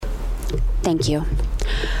Thank you.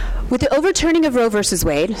 With the overturning of Roe v.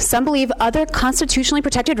 Wade, some believe other constitutionally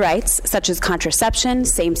protected rights, such as contraception,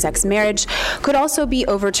 same-sex marriage, could also be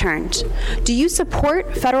overturned. Do you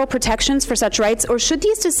support federal protections for such rights, or should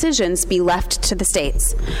these decisions be left to the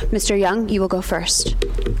states? Mr. Young, you will go first.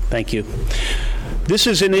 Thank you. This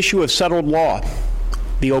is an issue of settled law.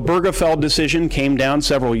 The Obergefell decision came down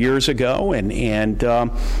several years ago, and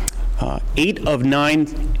 8 of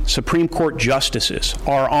 9 Supreme Court justices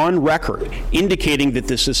are on record indicating that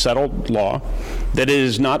this is settled law, that it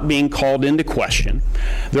is not being called into question.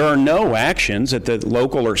 There are no actions at the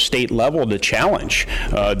local or state level to challenge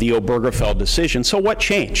the Obergefell decision. So what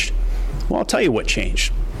changed? Well, I'll tell you what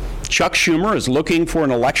changed. Chuck Schumer is looking for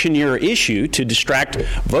an election year issue to distract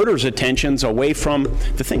voters' attentions away from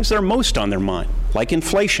the things that are most on their mind, like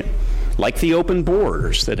inflation, like the open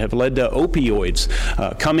borders that have led to opioids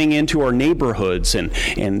coming into our neighborhoods and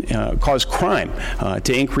cause crime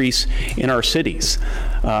to increase in our cities,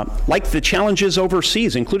 like the challenges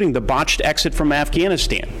overseas, including the botched exit from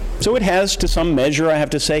Afghanistan. So it has, to some measure, I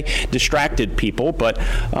have to say, distracted people. But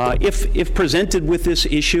if presented with this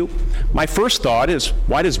issue, my first thought is,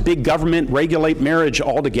 why does big government regulate marriage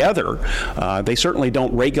altogether? They certainly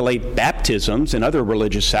don't regulate baptisms and other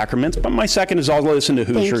religious sacraments. But my second is, I'll listen to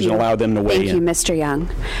Hoosiers and allow them to weigh in. Thank you, Mr. Young.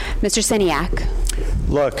 Mr. Siniak.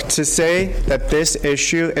 Look, to say that this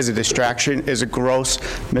issue is a distraction is a gross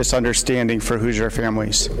misunderstanding for Hoosier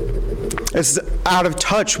families. It's out of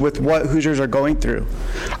touch with what Hoosiers are going through.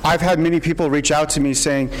 I've had many people reach out to me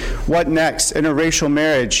saying, what next? Interracial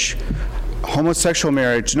marriage, homosexual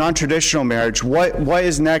marriage, non-traditional marriage, what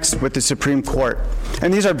is next with the Supreme Court?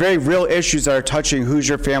 And these are very real issues that are touching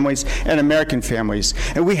Hoosier families and American families.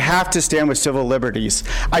 And we have to stand with civil liberties.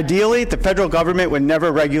 Ideally, the federal government would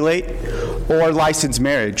never regulate or license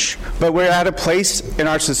marriage. But we're at a place in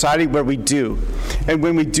our society where we do. And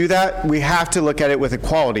when we do that, we have to look at it with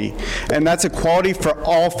equality. And that's equality for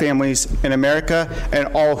all families in America and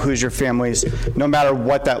all Hoosier families, no matter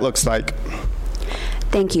what that looks like.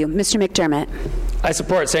 Thank you. Mr. McDermott. I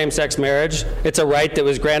support same-sex marriage. It's a right that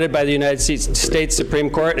was granted by the United States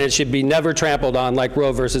Supreme Court, and it should be never trampled on like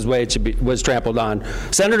Roe versus Wade was trampled on.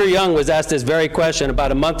 Senator Young was asked this very question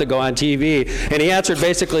about a month ago on TV, and he answered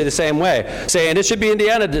basically the same way, saying it should be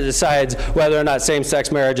Indiana that decides whether or not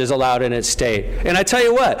same-sex marriage is allowed in its state. And I tell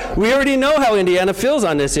you what, we already know how Indiana feels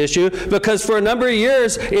on this issue, because for a number of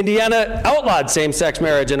years, Indiana outlawed same-sex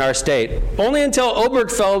marriage in our state. Only until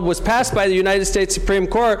Obergefell was passed by the United States Supreme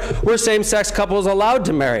Court were same-sex couples allowed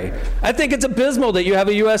to marry. I think it's abysmal that you have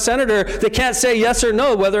a U.S. senator that can't say yes or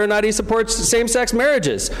no whether or not he supports same-sex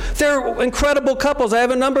marriages. They're incredible couples. I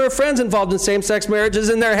have a number of friends involved in same-sex marriages,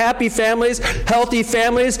 and they're happy families, healthy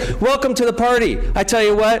families. Welcome to the party. I tell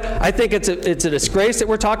you what, I think it's a disgrace that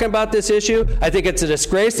we're talking about this issue. I think it's a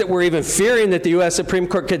disgrace that we're even fearing that the U.S. Supreme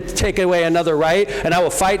Court could take away another right, and I will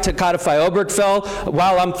fight to codify Obergefell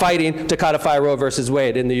while I'm fighting to codify Roe versus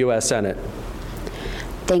Wade in the U.S. Senate.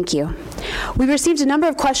 Thank you. We received a number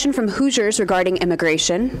of questions from Hoosiers regarding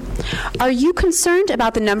immigration. Are you concerned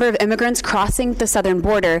about the number of immigrants crossing the southern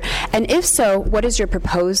border? And if so, what is your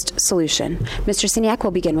proposed solution? Mr. Siniak,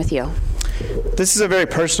 we'll begin with you. This is a very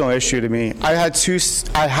personal issue to me. I have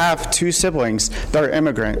two siblings that are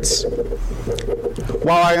immigrants.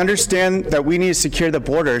 While I understand that we need to secure the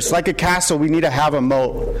borders, like a castle, we need to have a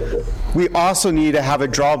moat. We also need to have a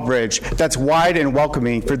drawbridge that's wide and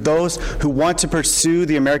welcoming for those who want to pursue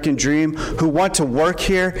the American dream, who want to work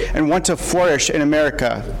here and want to flourish in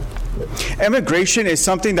America. Immigration is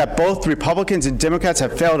something that both Republicans and Democrats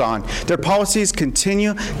have failed on. Their policies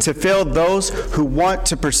continue to fail those who want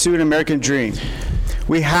to pursue an American dream.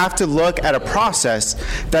 We have to look at a process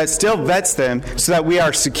that still vets them so that we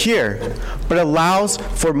are secure, but allows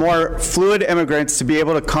for more fluid immigrants to be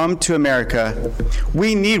able to come to America.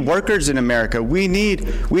 We need workers in America. We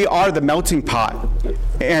are the melting pot.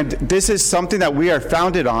 And this is something that we are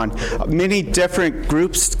founded on. Many different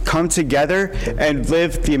groups come together and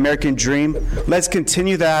live the American dream. Let's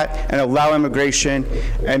continue that and allow immigration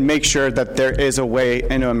and make sure that there is a way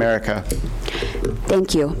into America.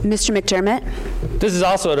 Thank you. Mr. McDermott? This is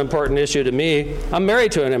also an important issue to me. I'm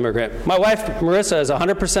married to an immigrant. My wife, Marissa, is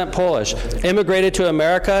 100% Polish, immigrated to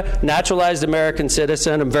America, naturalized American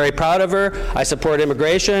citizen. I'm very proud of her. I support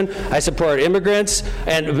immigration. I support immigrants,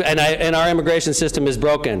 and our immigration system is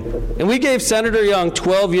broken. And we gave Senator Young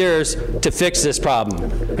 12 years to fix this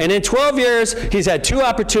problem. And in 12 years, he's had 2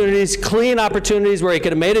 opportunities, clean opportunities, where he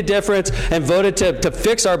could have made a difference and voted to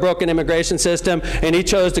fix our broken immigration system, and he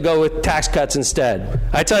chose to go with tax cuts instead.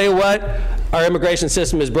 I tell you what, our immigration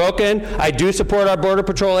system is broken. I do support our Border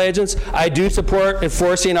Patrol agents. I do support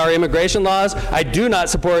enforcing our immigration laws. I do not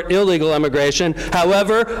support illegal immigration.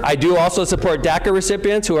 However, I do also support DACA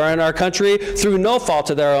recipients who are in our country through no fault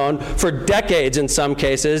of their own for decades in some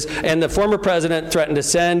cases, and the former president threatened to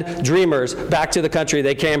send dreamers back to the country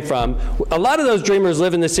they came from. A lot of those dreamers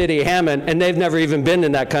live in the city of Hammond, and they've never even been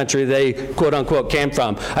in that country they quote-unquote came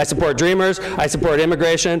from. I support dreamers. I support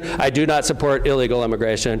immigration. I do not support illegal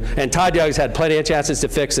immigration. And Todd Young's had plenty of chances to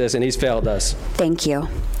fix this, and he's failed us. Thank you.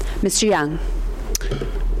 Mr. Young.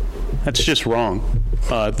 That's just wrong.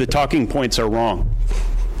 The talking points are wrong.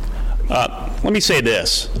 Let me say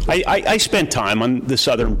this. I spent time on the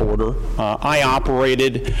southern border. I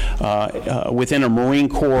operated within a Marine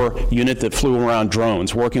Corps unit that flew around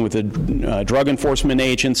drones, working with the Drug Enforcement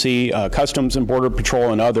Agency, Customs and Border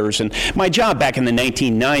Patrol, and others. And my job back in the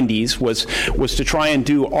 1990s was to try and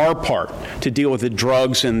do our part to deal with the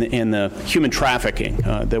drugs and the human trafficking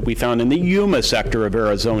that we found in the Yuma sector of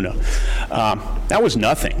Arizona. That was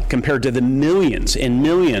nothing compared to the millions and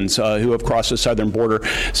millions who have crossed the southern border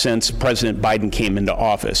since President Biden came into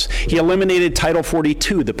office. He eliminated Title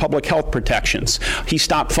 42, the public health protections. He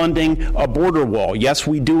stopped funding a border wall. Yes,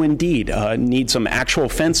 we do indeed need some actual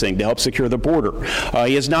fencing to help secure the border.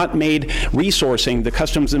 He has not made resourcing the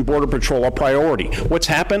Customs and Border Patrol a priority. What's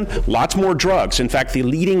happened? Lots more drugs. In fact, the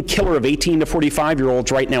leading killer of 18 to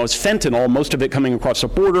 45-year-olds right now is fentanyl, most of it coming across the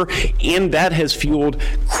border, and that has fueled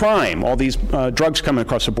crime, all these drugs coming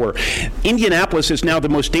across the border. Indianapolis is now the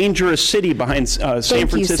most dangerous city behind San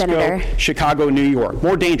Francisco, Senator. Chicago, New York.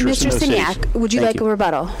 More dangerous than those cities. Mr. Siniak, would you like a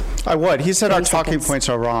rebuttal? I would. He said our 30 talking seconds. points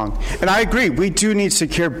are wrong. And I agree, we do need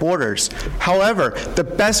secure borders. However, the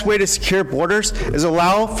best way to secure borders is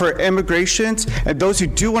allow for immigrations and those who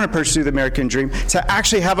do want to pursue the American dream to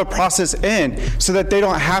actually have a process in so that they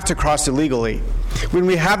don't have to cross illegally. When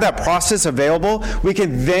we have that process available, we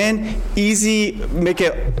can then make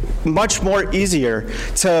it much more easier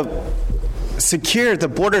to secure the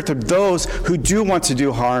border to those who do want to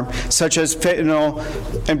do harm, such as fentanyl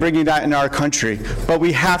and bringing that in our country. But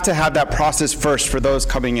we have to have that process first for those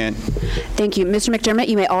coming in. Thank you. Mr. McDermott,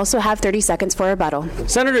 you may also have 30 seconds for a rebuttal.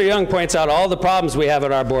 Senator Young points out all the problems we have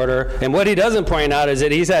at our border, and what he doesn't point out is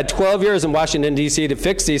that he's had 12 years in Washington, D.C. to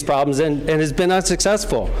fix these problems and has been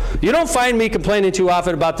unsuccessful. You don't find me complaining too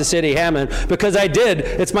often about the city of Hammond, because I did.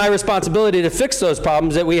 It's my responsibility to fix those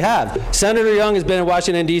problems that we have. Senator Young has been in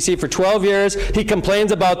Washington, D.C. for 12 years. He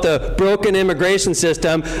complains about the broken immigration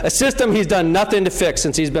system, a system he's done nothing to fix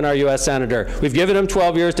since he's been our U.S. Senator. We've given him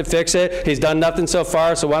 12 years to fix it. He's done nothing so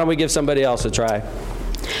far, so why don't we give somebody else a try?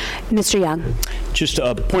 Mr. Young. Just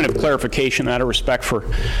a point of clarification out of respect for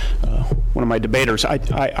one of my debaters.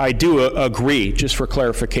 I do agree, just for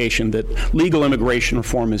clarification, that legal immigration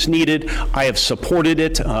reform is needed. I have supported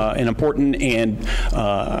it. An important and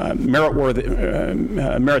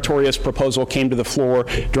meritorious proposal came to the floor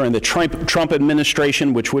during the Trump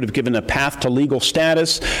administration, which would have given a path to legal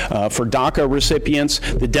status for DACA recipients.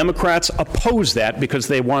 The Democrats opposed that because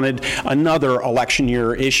they wanted another election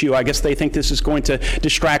year issue. I guess they think this is going to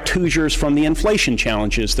distract Hoosiers from the inflation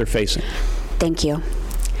challenges they're facing. Thank you.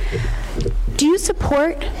 Do you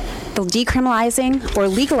support the decriminalizing or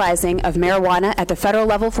legalizing of marijuana at the federal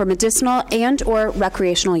level for medicinal and or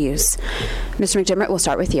recreational use? Mr. McDermott, we'll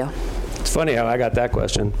start with you. It's funny how I got that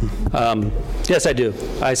question. Yes, I do.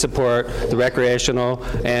 I support the recreational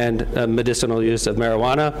and medicinal use of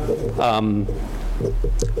marijuana.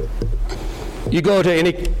 You go to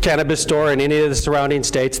any cannabis store in any of the surrounding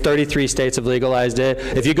states, 33 states have legalized it.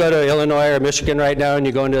 If you go to Illinois or Michigan right now and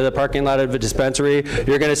you go into the parking lot of a dispensary,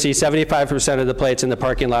 you're going to see 75% of the plates in the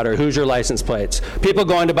parking lot are Hoosier license plates. People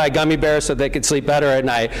going to buy gummy bears so they can sleep better at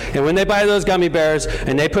night. And when they buy those gummy bears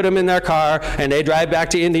and they put them in their car and they drive back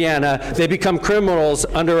to Indiana, they become criminals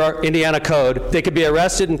under our Indiana code. They could be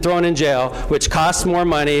arrested and thrown in jail, which costs more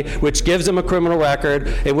money, which gives them a criminal record,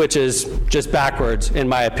 and which is just backwards, in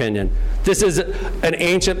my opinion. This is an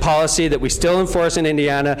ancient policy that we still enforce in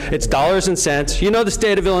Indiana. It's dollars and cents. You know the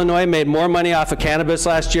state of Illinois made more money off of cannabis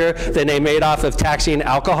last year than they made off of taxing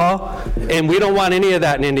alcohol, and we don't want any of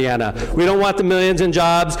that in Indiana. We don't want the millions in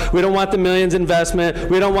jobs. We don't want the millions in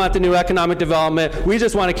investment. We don't want the new economic development. We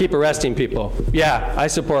just want to keep arresting people. Yeah, I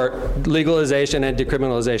support legalization and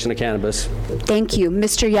decriminalization of cannabis. Thank you.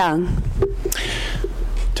 Mr. Young.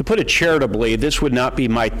 To put it charitably, this would not be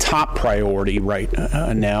my top priority right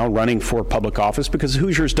now, running for public office, because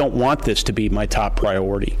Hoosiers don't want this to be my top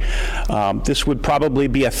priority. This would probably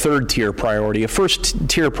be a third-tier priority. A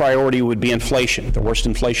first-tier priority would be inflation, the worst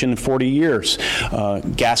inflation in 40 years.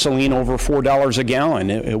 Gasoline over $4 a gallon.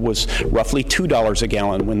 It was roughly $2 a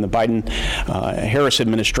gallon when the Biden-Harris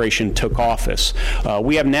administration took office.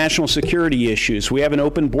 We have national security issues. We have an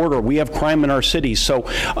open border. We have crime in our cities. So,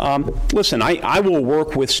 listen, I will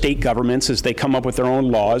work with state governments as they come up with their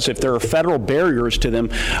own laws. If there are federal barriers to them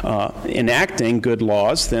enacting good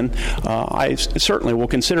laws, then I certainly will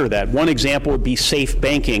consider that. One example would be safe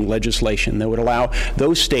banking legislation that would allow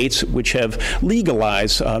those states which have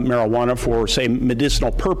legalized marijuana for, say,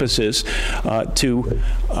 medicinal purposes to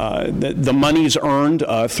the monies earned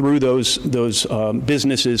through those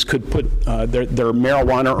businesses could put their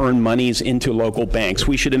marijuana-earned monies into local banks.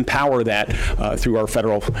 We should empower that through our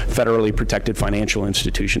federally protected financial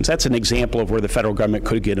institutions. That's an example of where the federal government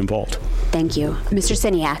could get involved. Thank you. Mr.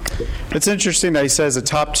 Siniak. It's interesting that he says a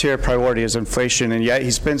top-tier priority is inflation, and yet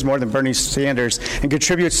he spends more than Bernie Sanders and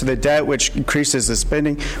contributes to the debt, which increases the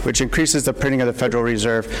spending, which increases the printing of the Federal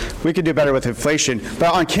Reserve. We could do better with inflation.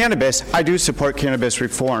 But on cannabis, I do support cannabis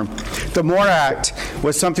reform. The MORE Act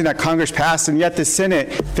was something that Congress passed, and yet the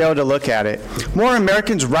Senate failed to look at it. More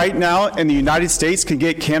Americans right now in the United States can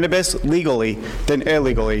get cannabis legally than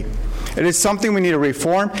illegally. It is something we need to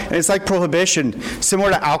reform, and it's like prohibition. Similar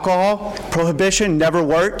to alcohol, prohibition never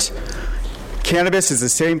worked. Cannabis is the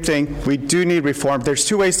same thing. We do need reform. There's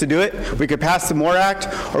two ways to do it. We could pass the MORE Act,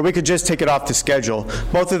 or we could just take it off the schedule.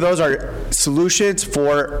 Both of those are solutions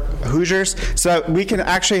for Hoosiers so that we can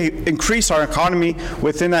actually increase our economy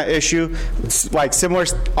within that issue, like similar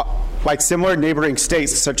neighboring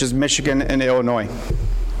states such as Michigan and Illinois.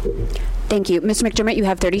 Thank you. Mr. McDermott, you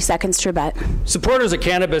have 30 seconds to rebut. Supporters of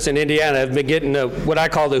cannabis in Indiana have been getting what I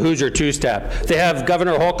call the Hoosier two-step. They have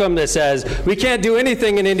Governor Holcomb that says, we can't do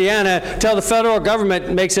anything in Indiana till the federal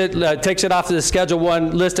government takes it off the Schedule I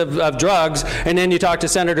list of drugs, and then you talk to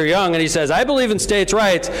Senator Young, and he says, I believe in states'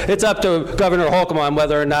 rights. It's up to Governor Holcomb on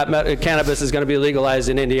whether or not cannabis is going to be legalized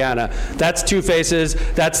in Indiana. That's two faces.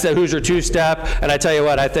 That's the Hoosier two-step, and I tell you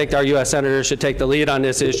what, I think our U.S. senators should take the lead on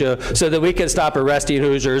this issue so that we can stop arresting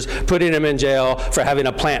Hoosiers, putting them in jail for having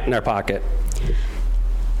a plant in their pocket.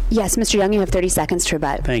 Yes, Mr. Young, you have 30 seconds to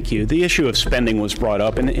rebut. Thank you. The issue of spending was brought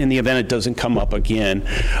up, and in the event it doesn't come up again,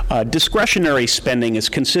 discretionary spending has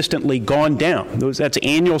consistently gone down. That's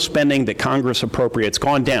annual spending that Congress appropriates,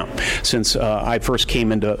 gone down since I first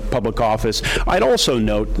came into public office. I'd also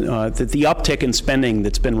note that the uptick in spending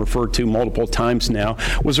that's been referred to multiple times now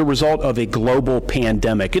was a result of a global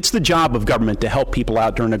pandemic. It's the job of government to help people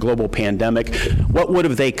out during a global pandemic. What would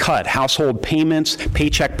have they cut? Household payments,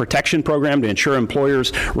 Paycheck Protection Program to ensure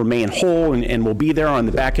employers remain whole and will be there on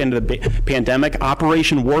the back end of the pandemic.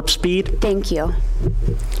 Operation Warp Speed. Thank you.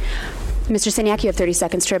 Mr. Siniak, you have 30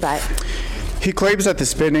 seconds to rebut. He claims that the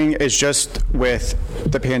spending is just with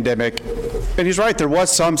the pandemic. And he's right, there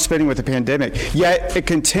was some spending with the pandemic, yet it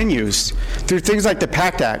continues through things like the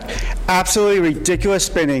PACT Act. Absolutely ridiculous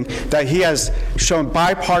spending that he has shown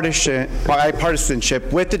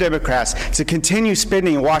bipartisanship with the Democrats to continue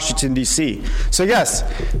spending in Washington, D.C. So yes,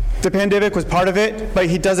 the pandemic was part of it, but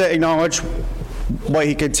he doesn't acknowledge what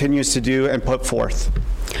he continues to do and put forth.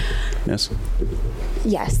 Yes.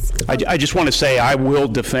 Yes. I just want to say I will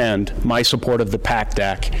defend my support of the PACT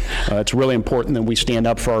Act. It's really important that we stand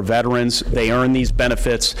up for our veterans. They earn these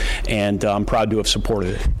benefits, and I'm proud to have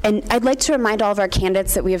supported it. And I'd like to remind all of our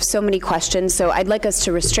candidates that we have so many questions, so I'd like us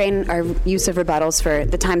to restrain our use of rebuttals for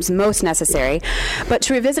the times most necessary. But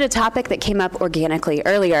to revisit a topic that came up organically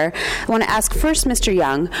earlier, I want to ask first Mr.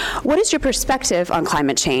 Young, what is your perspective on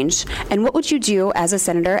climate change, and what would you do as a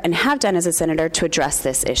senator and have done as a senator to address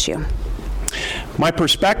this issue? My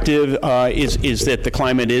perspective is that the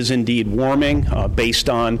climate is indeed warming based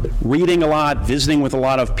on reading a lot, visiting with a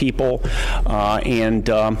lot of people, and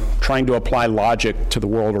trying to apply logic to the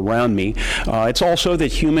world around me. It's also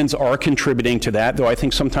that humans are contributing to that, though I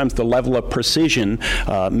think sometimes the level of precision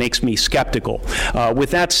makes me skeptical.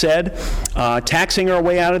 With that said, taxing our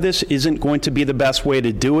way out of this isn't going to be the best way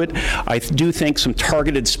to do it. I do think some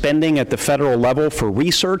targeted spending at the federal level for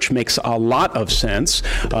research makes a lot of sense.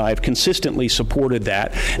 I've consistently consistently supported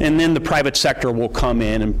that. And then the private sector will come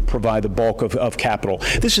in and provide the bulk of capital.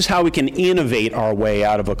 This is how we can innovate our way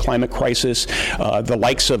out of a climate crisis. The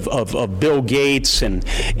likes of Bill Gates and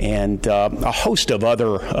a host of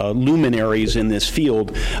other luminaries in this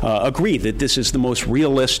field agree that this is the most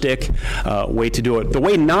realistic way to do it. The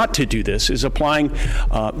way not to do this is applying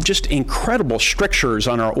just incredible strictures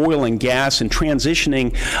on our oil and gas and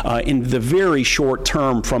transitioning in the very short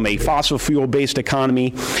term from a fossil fuel-based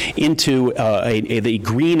economy into the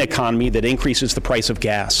green economy that increases the price of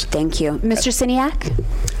gas. Thank you. Mr. Siniak?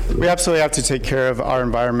 We absolutely have to take care of our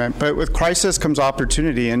environment, but with crisis comes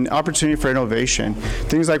opportunity, and opportunity for innovation.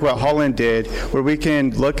 Things like what Holland did, where we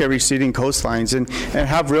can look at receding coastlines and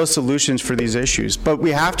have real solutions for these issues. But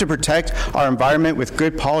we have to protect our environment with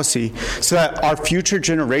good policy so that our future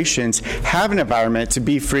generations have an environment to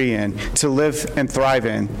be free in, to live and thrive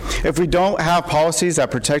in. If we don't have policies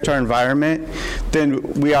that protect our environment, then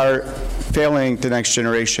we are failing the next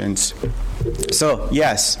generations. So,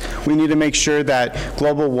 yes, we need to make sure that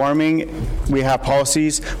global warming, we have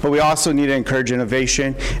policies, but we also need to encourage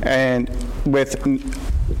innovation. And with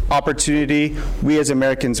opportunity, we as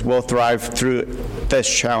Americans will thrive through this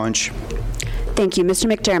challenge. Thank you.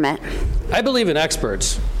 Mr. McDermott? I believe in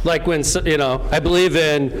experts. Like when, I believe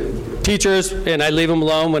in teachers, and I leave them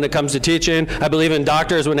alone when it comes to teaching. I believe in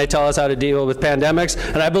doctors when they tell us how to deal with pandemics.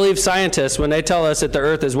 And I believe scientists when they tell us that the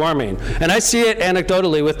earth is warming. And I see it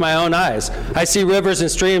anecdotally with my own eyes. I see rivers and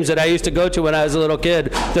streams that I used to go to when I was a little kid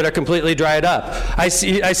that are completely dried up. I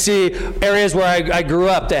see areas where I grew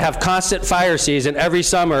up that have constant fire season every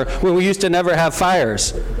summer when we used to never have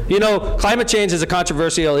fires. Climate change is a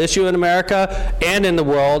controversial issue in America and in the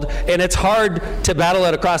world, and it's hard to battle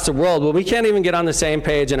it across the world, but we can't even get on the same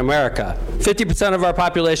page in America. 50% of our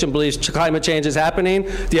population believes climate change is happening.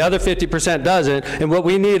 The other 50% doesn't. And what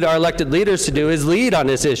we need our elected leaders to do is lead on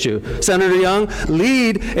this issue. Senator Young,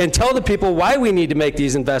 lead and tell the people why we need to make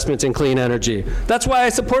these investments in clean energy. That's why I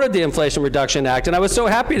supported the Inflation Reduction Act, and I was so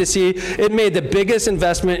happy to see it made the biggest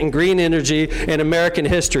investment in green energy in American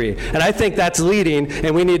history. And I think that's leading,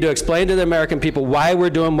 and we need to explain to the American people why we're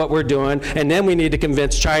doing what we're doing, and then we need to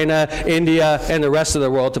convince China, India, and the rest of the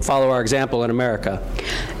world to follow our example in America.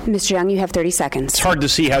 Mr. Young, you have 30 seconds. It's hard to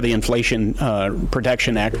see how the Inflation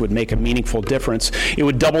Protection Act would make a meaningful difference. It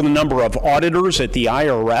would double the number of auditors at the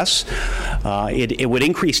IRS. It would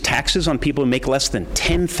increase taxes on people who make less than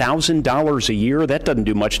 $10,000 a year. That doesn't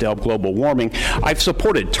do much to help global warming. I've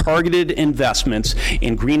supported targeted investments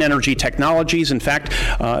in green energy technologies. In fact,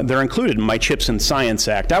 they're included in my CHIPS and Science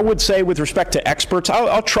Act. I would say with respect to experts,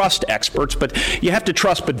 I'll trust experts, but you have to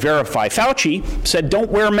trust but verify. Fauci said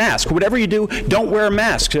don't wear a mask. Whatever you do, don't wear a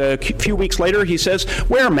mask. A few weeks later, he says,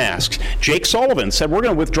 wear masks. Jake Sullivan said, we're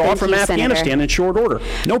going to withdraw from Afghanistan in short order.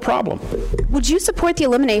 No problem. Would you support the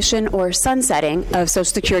elimination or sunsetting of Social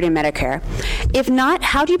Security and Medicare? If not,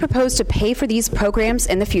 how do you propose to pay for these programs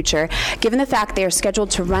in the future, given the fact they are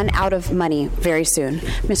scheduled to run out of money very soon?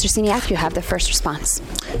 Mr. Siniak, you have the first response.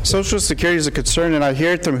 Social Security is a concern, and I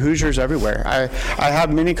hear it from Hoosiers everywhere. I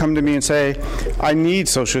have many come to me and say, I need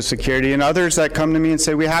Social Security, and others that come to me and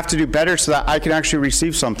say, we have to do better so that I can actually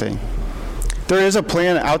receive something. There is a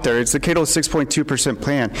plan out there. It's the Cato 6.2%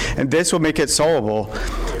 plan, and this will make it solvable.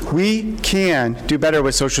 We can do better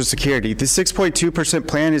with Social Security. The 6.2%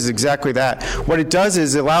 plan is exactly that. What it does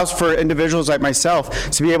is it allows for individuals like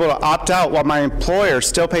myself to be able to opt out while my employer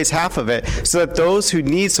still pays half of it, so that those who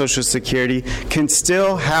need Social Security can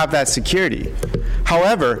still have that security.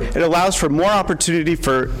 However, it allows for more opportunity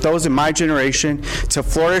for those in my generation to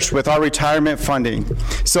flourish with our retirement funding.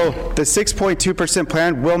 So the 6.2%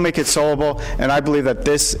 plan will make it solvable, and I believe that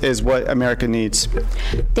this is what America needs.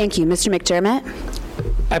 Thank you. Mr. McDermott?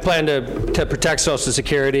 I plan to protect Social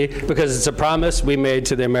Security because it's a promise we made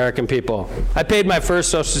to the American people. I paid my first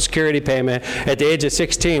Social Security payment at the age of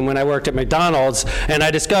 16 when I worked at McDonald's, and I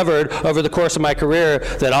discovered over the course of my career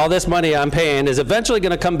that all this money I'm paying is eventually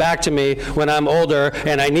going to come back to me when I'm older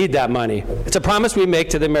and I need that money. It's a promise we make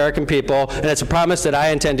to the American people, and it's a promise that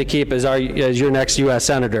I intend to keep as your next U.S.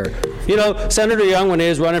 Senator. Senator Young, when he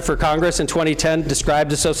was running for Congress in 2010, described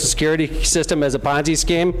the Social Security system as a Ponzi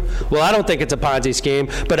scheme. Well, I don't think it's a Ponzi scheme,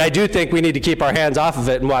 but I do think we need to keep our hands off of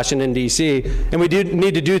it in Washington, D.C., and we do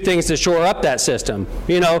need to do things to shore up that system.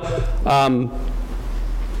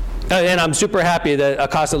 And I'm super happy that a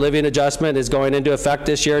cost of living adjustment is going into effect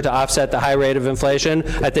this year to offset the high rate of inflation.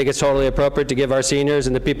 I think it's totally appropriate to give our seniors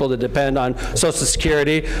and the people that depend on Social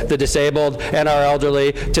Security, the disabled, and our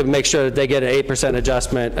elderly, to make sure that they get an 8%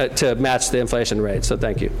 adjustment to match the inflation rate. So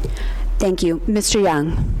thank you. Thank you. Mr.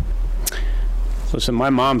 Young. Listen, my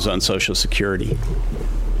mom's on Social Security.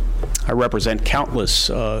 I represent countless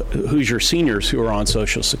Hoosier seniors who are on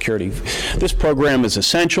Social Security. This program is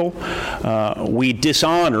essential. We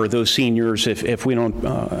dishonor those seniors if we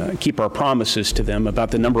don't keep our promises to them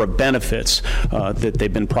about the number of benefits that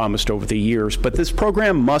they've been promised over the years. But this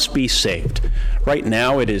program must be saved. Right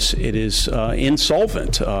now, it is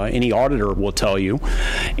insolvent. Any auditor will tell you,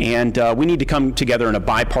 and we need to come together in a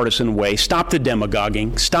bipartisan way. Stop the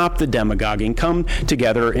demagoguing. Stop the demagoguing. Come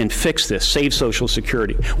together and fix this. Save Social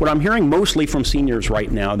Security. What I'm hearing mostly from seniors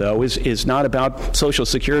right now, though, is not about Social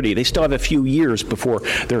Security. They still have a few years before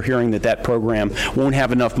they're hearing that program won't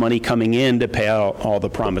have enough money coming in to pay out all the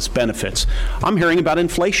promised benefits. I'm hearing about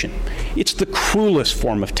inflation. It's the cruelest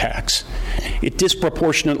form of tax. It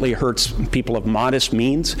disproportionately hurts people of modest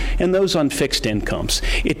means and those on fixed incomes.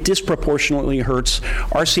 It disproportionately hurts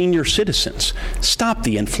our senior citizens. Stop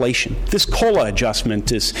the inflation. This COLA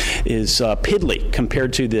adjustment is piddly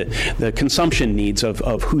compared to the consumption needs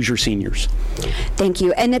of Hoosier seniors. Thank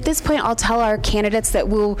you. And at this point, I'll tell our candidates that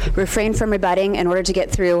we'll refrain from rebutting in order to get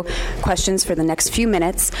through questions for the next few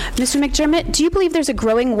minutes. Mr. McDermott, do you believe there's a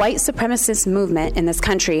growing white supremacist movement in this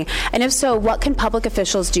country? And if so, what can public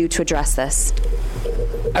officials do to address this?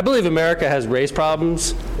 I believe America has race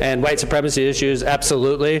problems and white supremacy issues,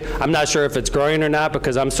 absolutely. I'm not sure if it's growing or not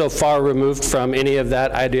because I'm so far removed from any of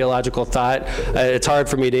that ideological thought. It's hard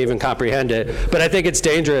for me to even comprehend it. But I think it's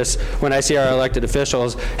dangerous when I see our elected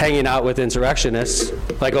officials hanging out with insurrectionists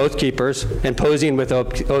like Oath Keepers and posing with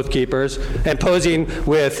Oath Keepers and posing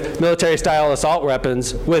with military-style assault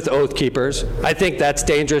weapons with Oath Keepers. I think that's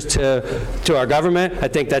dangerous to our government. I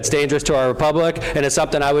think that's dangerous to our republic, and it's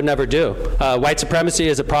something I would never do. White supremacy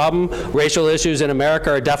is a problem. Racial issues in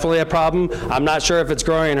America are definitely a problem. I'm not sure if it's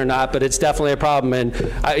growing or not, but it's definitely a problem. And,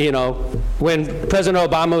 when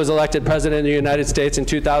President Obama was elected president of the United States in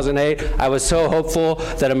 2008, I was so hopeful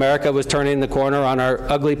that America was turning the corner on our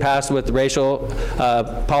ugly past with racial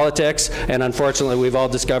politics. And unfortunately, we've all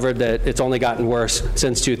discovered that it's only gotten worse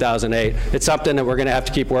since 2008. It's something that we're going to have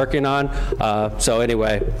to keep working on. So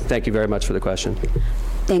anyway, thank you very much for the question.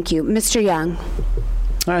 Thank you. Mr. Young.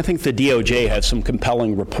 I think the DOJ has some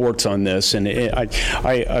compelling reports on this, and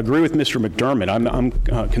I agree with Mr. McDermott.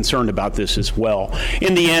 I'm concerned about this as well.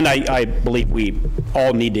 In the end, I believe we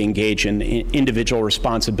all need to engage in individual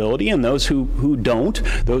responsibility, and those who don't,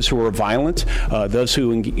 those who are violent, those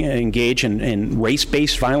who engage in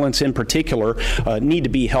race-based violence in particular, need to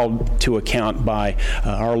be held to account by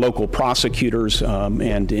our local prosecutors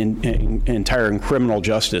and entire criminal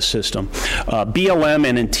justice system. BLM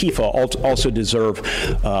and Antifa also deserve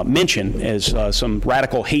mention as some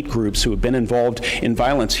radical hate groups who have been involved in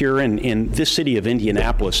violence here in this city of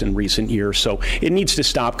Indianapolis in recent years. So it needs to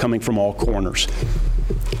stop coming from all corners.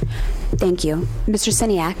 Thank you. Mr.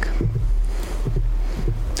 Siniak.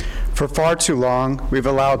 For far too long, we've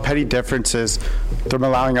allowed petty differences from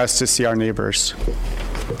allowing us to see our neighbors.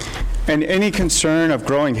 And any concern of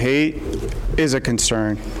growing hate is a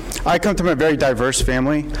concern. I come from a very diverse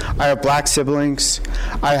family. I have black siblings.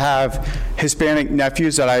 I have Hispanic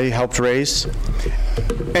nephews that I helped raise.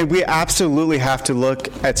 And we absolutely have to look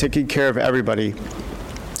at taking care of everybody.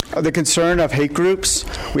 The concern of hate groups,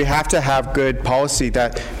 we have to have good policy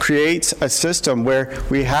that creates a system where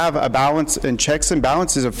we have a balance and checks and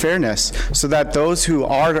balances of fairness so that those who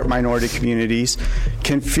are minority communities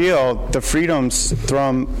can feel the freedoms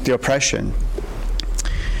from the oppression.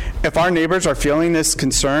 If our neighbors are feeling this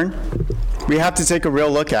concern, we have to take a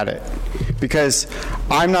real look at it, because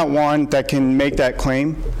I'm not one that can make that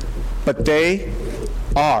claim, but they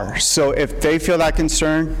are. So if they feel that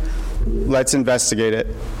concern, let's investigate it.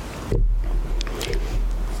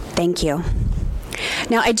 Thank you.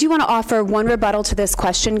 Now, I do want to offer one rebuttal to this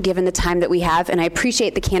question, given the time that we have, and I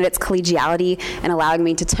appreciate the candidate's collegiality in allowing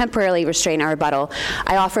me to temporarily restrain our rebuttal.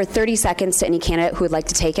 I offer 30 seconds to any candidate who would like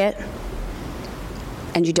to take it,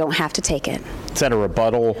 and you don't have to take it. Is that a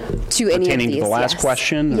rebuttal to any pertaining of these? To the last yes.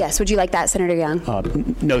 question? Yes. Would you like that, Senator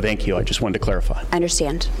Young? No, thank you. I just wanted to clarify. I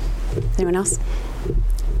understand. Anyone else?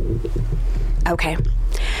 Okay.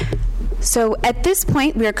 So at this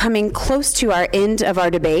point, we are coming close to our end of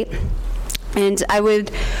our debate, and I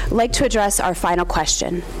would like to address our final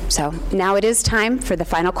question. So now it is time for the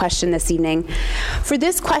final question this evening. For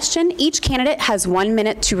this question, each candidate has 1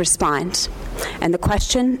 minute to respond. And the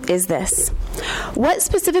question is this: what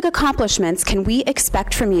specific accomplishments can we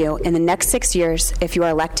expect from you in the next 6 years if you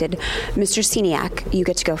are elected? Mr. Siniak, you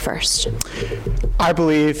get to go first. I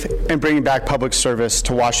believe in bringing back public service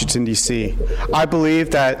to Washington, D.C. I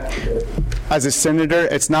believe that as a senator,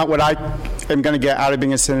 it's not what I am going to get out of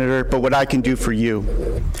being a senator, but what I can do for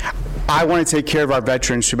you. I want to take care of our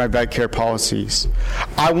veterans through my vet care policies.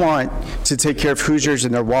 I want to take care of Hoosiers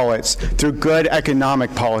and their wallets through good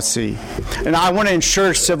economic policy. And I want to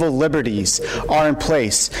ensure civil liberties are in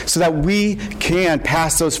place so that we can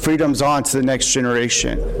pass those freedoms on to the next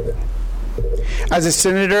generation. As a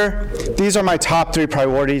senator, these are my top 3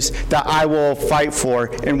 priorities that I will fight for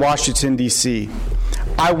in Washington, D.C.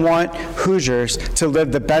 I want Hoosiers to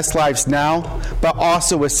live the best lives now, but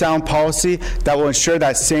also with sound policy that will ensure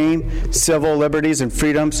that same civil liberties and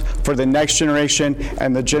freedoms for the next generation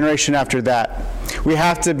and the generation after that. We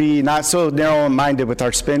have to be not so narrow-minded with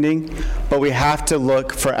our spending, but we have to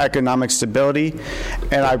look for economic stability,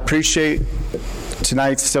 and I appreciate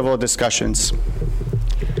tonight's civil discussions.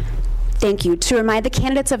 Thank you. To remind the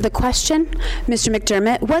candidates of the question, Mr.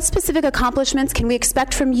 McDermott, what specific accomplishments can we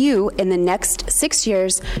expect from you in the next 6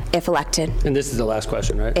 years if elected? And this is the last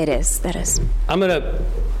question, right? It is. That is.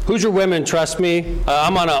 Hoosier women, trust me.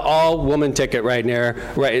 I'm on an all-woman ticket right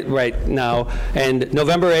now, and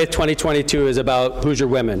November 8th, 2022 is about Hoosier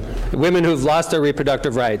women who've lost their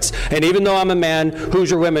reproductive rights. And even though I'm a man,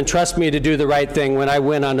 Hoosier women trust me to do the right thing when I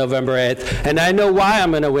win on November 8th. And I know why I'm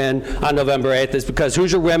going to win on November 8th is because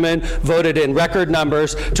Hoosier women voted in record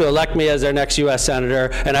numbers to elect me as their next U.S. Senator.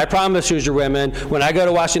 And I promise Hoosier women, when I go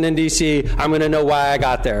to Washington, D.C., I'm going to know why I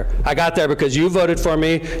got there. I got there because you voted for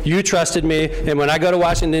me, you trusted me, and when I go to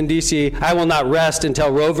Washington, D.C., I will not rest until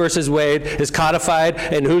Roe versus Wade is codified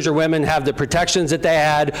and Hoosier women have the protections that they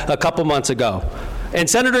had a couple months ago. And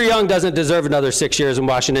Senator Young doesn't deserve another 6 years in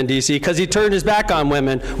Washington, D.C., because he turned his back on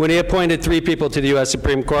women when he appointed 3 people to the U.S.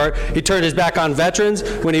 Supreme Court. He turned his back on veterans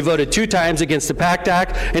when he voted 2 times against the PACT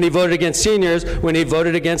Act, and he voted against seniors when he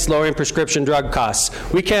voted against lowering prescription drug costs.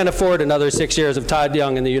 We can't afford another 6 years of Todd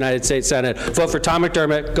Young in the United States Senate. Vote for Tom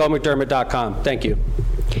McDermott, GoMcDermott.com. Thank you.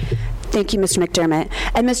 Thank you, Mr. McDermott.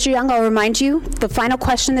 And Mr. Young, I'll remind you, the final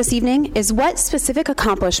question this evening is what specific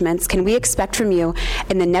accomplishments can we expect from you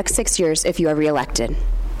in the next 6 years if you are reelected?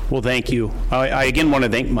 Well, thank you. I again want to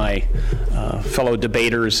thank my fellow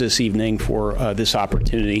debaters this evening for this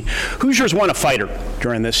opportunity. Hoosiers want a fighter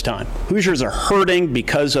during this time. Hoosiers are hurting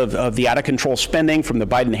because of the out-of-control spending from the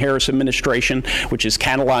Biden-Harris administration, which has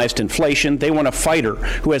catalyzed inflation. They want a fighter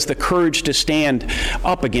who has the courage to stand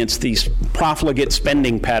up against these profligate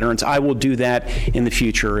spending patterns. I will do that in the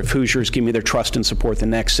future if Hoosiers give me their trust and support the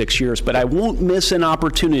next 6 years. But I won't miss an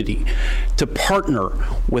opportunity to partner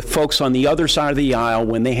with folks on the other side of the aisle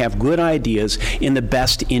when they have good ideas in the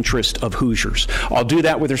best interest of Hoosiers. I'll do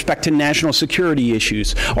that with respect to national security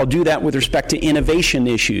issues. I'll do that with respect to innovation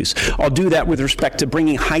issues. I'll do that with respect to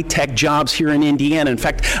bringing high-tech jobs here in Indiana. In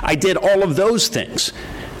fact, I did all of those things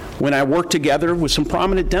when I worked together with some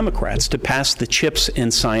prominent Democrats to pass the CHIPS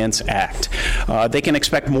and Science Act. They can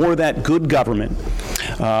expect more of that good government,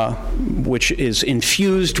 which is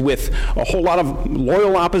infused with a whole lot of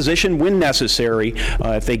loyal opposition when necessary.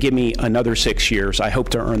 If they give me another 6 years, I hope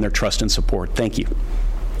to earn their trust and support. Thank you.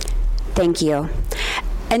 Thank you.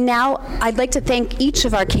 And now I'd like to thank each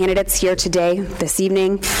of our candidates here today, this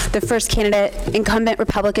evening. The first candidate, incumbent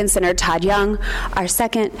Republican Senator Todd Young, our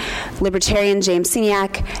second, Libertarian James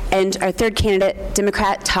Siniak, and our third candidate,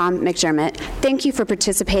 Democrat Tom McDermott. Thank you for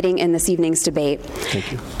participating in this evening's debate.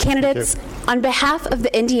 Thank you. Candidates, on behalf of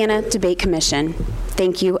the Indiana Debate Commission,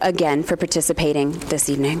 thank you again for participating this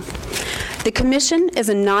evening. The Commission is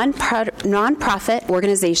a nonprofit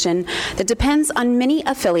organization that depends on many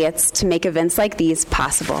affiliates to make events like these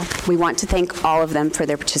possible. We want to thank all of them for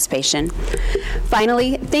their participation.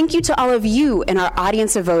 Finally, thank you to all of you in our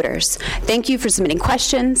audience of voters. Thank you for submitting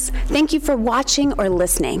questions. Thank you for watching or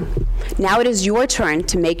listening. Now it is your turn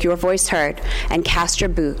to make your voice heard and cast your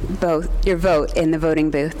vote in the voting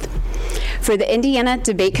booth. For the Indiana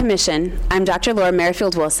Debate Commission, I'm Dr. Laura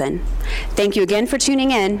Merrifield Wilson. Thank you again for tuning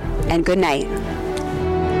in, and good night.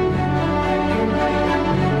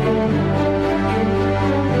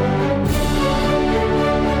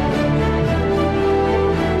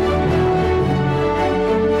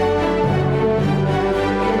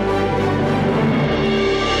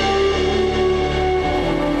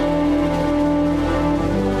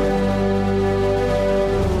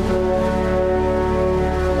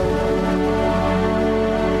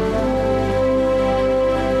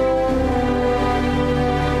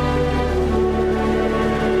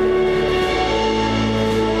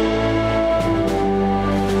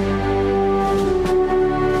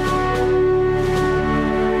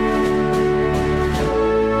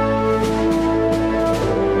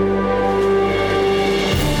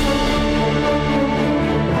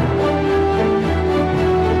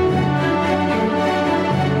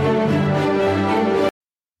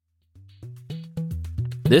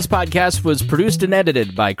 This podcast was produced and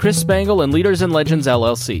edited by Chris Spangle and Leaders and Legends,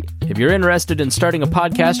 LLC. If you're interested in starting a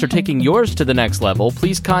podcast or taking yours to the next level,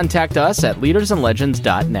 please contact us at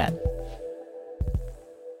leadersandlegends.net.